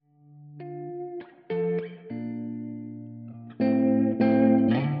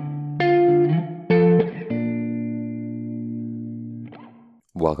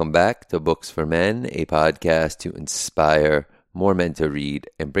Welcome back to Books for Men, a podcast to inspire more men to read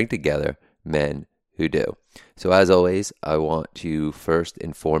and bring together men who do. So as always, I want to first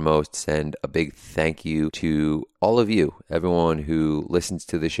and foremost send a big thank you to all of you, everyone who listens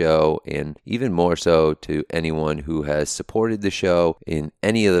to the show, and even more so to anyone who has supported the show in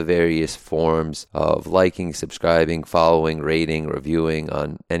any of the various forms of liking, subscribing, following, rating, reviewing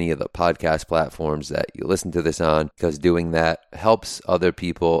on any of the podcast platforms that you listen to this on, because doing that helps other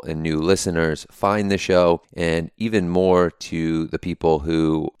people and new listeners find the show, and even more to the people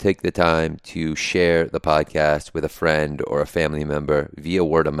who take the time to share the podcast with a friend or a family member via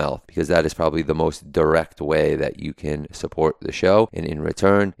word of mouth, because that is probably the most direct way that you can support the show. And in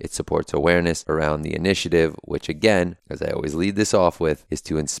return, it supports awareness around the initiative, which again, as I always lead this off with, is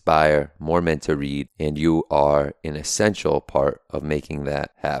to inspire more men to read. And you are an essential part of making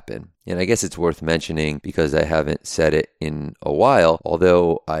that happen. And I guess it's worth mentioning, because I haven't said it in a while,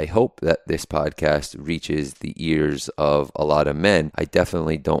 although I hope that this podcast reaches the ears of a lot of men, I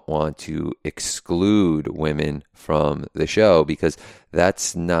definitely don't want to exclude women from the show, because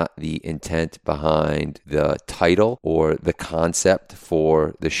that's not the intent behind the title or the concept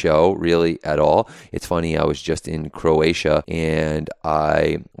for the show really at all. It's funny, I was just in Croatia and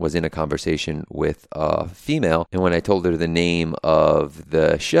I was in a conversation with a female, and when I told her the name of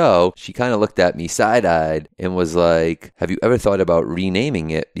the show, she kind of looked at me side-eyed and was like, have you ever thought about renaming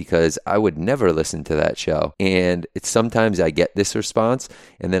it? Because I would never listen to that show. And it's sometimes I get this response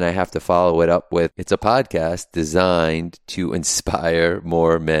and then I have to follow it up with, it's a podcast designed to inspire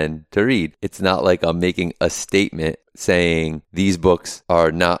more men to read. It's not like I'm making a statement saying these books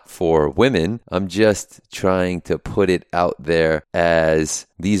are not for women. I'm just trying to put it out there as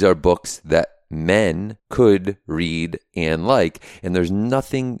these are books that men could read and like. And there's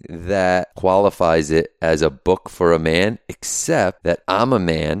nothing that qualifies it as a book for a man, except that I'm a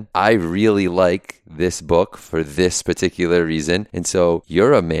man. I really like this book for this particular reason. And so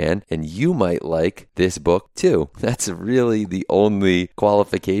you're a man and you might like this book too. That's really the only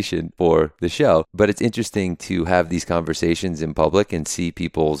qualification for the show. But it's interesting to have these conversations in public and see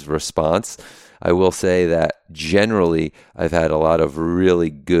people's response. I will say that generally I've had a lot of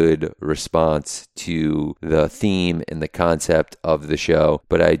really good response to the theme and the concept of the show,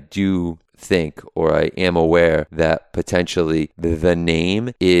 but I do think, or I am aware that potentially the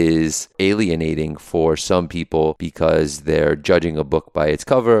name is alienating for some people because they're judging a book by its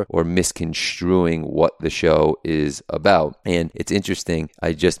cover or misconstruing what the show is about. And it's interesting,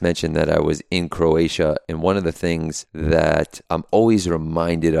 I just mentioned that I was in Croatia, and one of the things that I'm always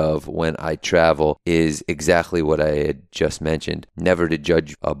reminded of when I travel is exactly what I had just mentioned. Never to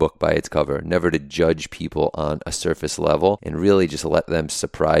judge a book by its cover, never to judge people on a surface level, and really just let them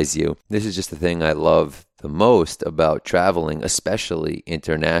surprise you. This is just the thing I love the most about traveling, especially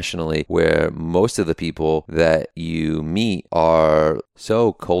internationally, where most of the people that you meet are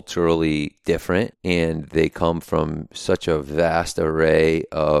so culturally different and they come from such a vast array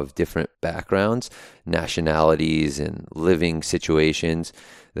of different backgrounds, nationalities, and living situations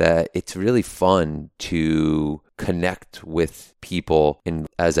that it's really fun to connect with people and,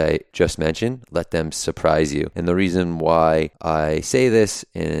 as I just mentioned, let them surprise you. And the reason why I say this,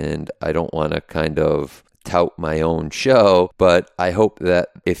 and I don't want to kind of tout my own show, but I hope that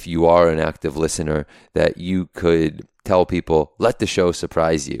if you are an active listener, that you could tell people, let the show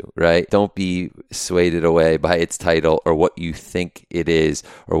surprise you, right? Don't be swayed away by its title or what you think it is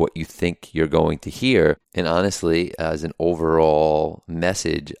or what you think you're going to hear. And honestly, as an overall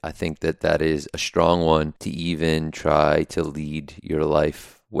message, I think that that is a strong one to even try to lead your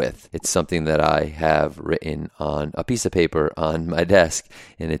life with. It's something that I have written on a piece of paper on my desk,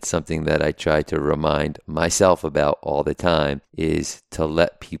 and it's something that I try to remind myself about all the time, is to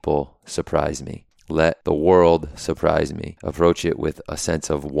let people surprise me. Let the world surprise me. Approach it with a sense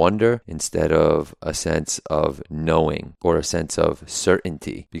of wonder instead of a sense of knowing or a sense of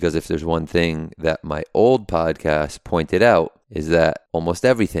certainty. Because if there's one thing that my old podcast pointed out, is that almost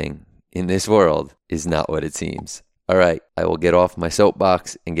everything in this world is not what it seems. All right, I will get off my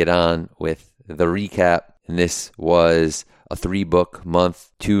soapbox and get on with the recap. And this was a 3-book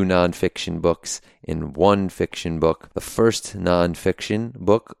month, 2 nonfiction books, and 1 fiction book. The first nonfiction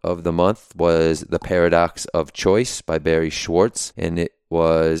book of the month was The Paradox of Choice by Barry Schwartz, and it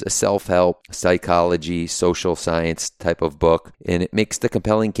was a self-help, psychology, social science type of book, and it makes the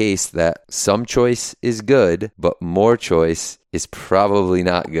compelling case that some choice is good, but more choice is probably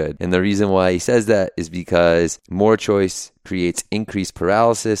not good. And the reason why he says that is because more choice creates increased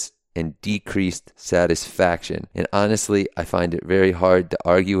paralysis and decreased satisfaction. And honestly, I find it very hard to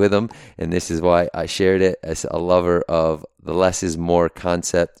argue with him, and this is why I shared it as a lover of the less is more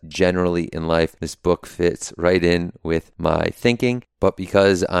concept generally in life. This book fits right in with my thinking. But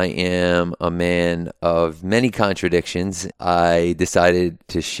because I am a man of many contradictions, I decided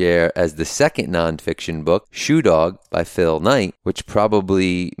to share as the second nonfiction book, Shoe Dog by Phil Knight, which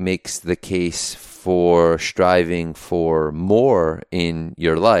probably makes the case for striving for more in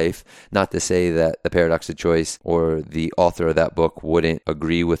your life. Not to say that the Paradox of Choice or the author of that book wouldn't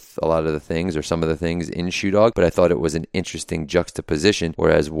agree with a lot of the things or some of the things in Shoe Dog, but I thought it was an interesting juxtaposition.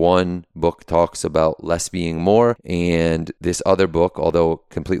 Whereas one book talks about less being more, and this other book, although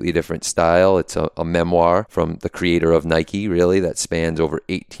completely different style, it's a memoir from the creator of Nike, really, that spans over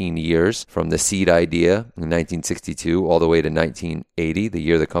 18 years from the seed idea in 1962 all the way to 1980, the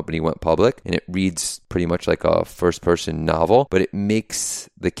year the company went public. And it reads pretty much like a first-person novel, but it makes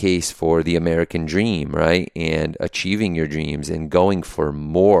the case for the American dream, right? And achieving your dreams and going for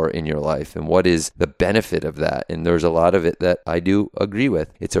more in your life. And what is the benefit of that? And there's a lot of it that I do agree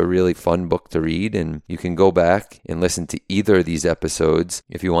with. It's a really fun book to read, and you can go back and listen to either of these episodes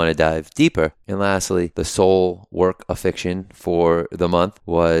if you want to dive deeper. And lastly, the sole work of fiction for the month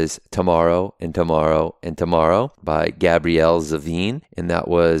was Tomorrow and Tomorrow and Tomorrow by Gabrielle Zavine. And that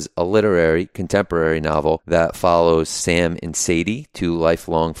was a literary contemporary novel that follows Sam and Sadie, two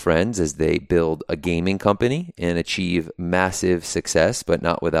lifelong friends, as they build a gaming company and achieve massive success, but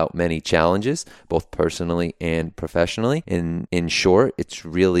not without many challenges, both personally and professionally. In short, it's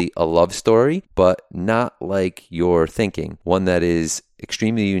really a love story, but not like you're thinking. One that is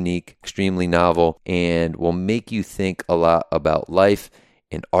extremely unique, extremely novel, and will make you think a lot about life,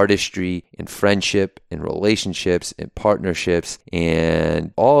 in artistry, in friendship, in relationships, in partnerships,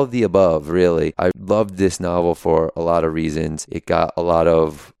 and all of the above, really. I loved this novel for a lot of reasons. It got a lot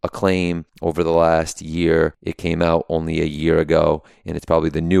of acclaim over the last year. It came out only a year ago, and it's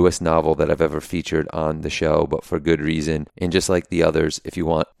probably the newest novel that I've ever featured on the show, but for good reason. And just like the others, if you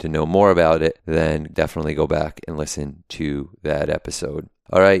want to know more about it, then definitely go back and listen to that episode.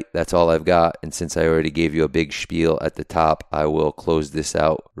 All right, that's all I've got. And since I already gave you a big spiel at the top, I will close this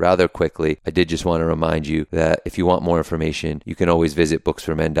out rather quickly. I did just want to remind you that if you want more information, you can always visit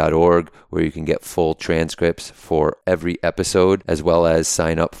booksformen.org, where you can get full transcripts for every episode, as well as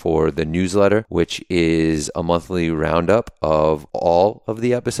sign up for the newsletter, which is a monthly roundup of all of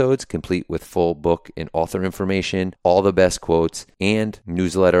the episodes, complete with full book and author information, all the best quotes, and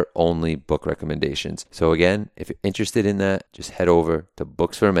newsletter-only book recommendations. So again, if you're interested in that, just head over to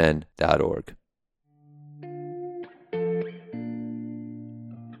booksformen.org.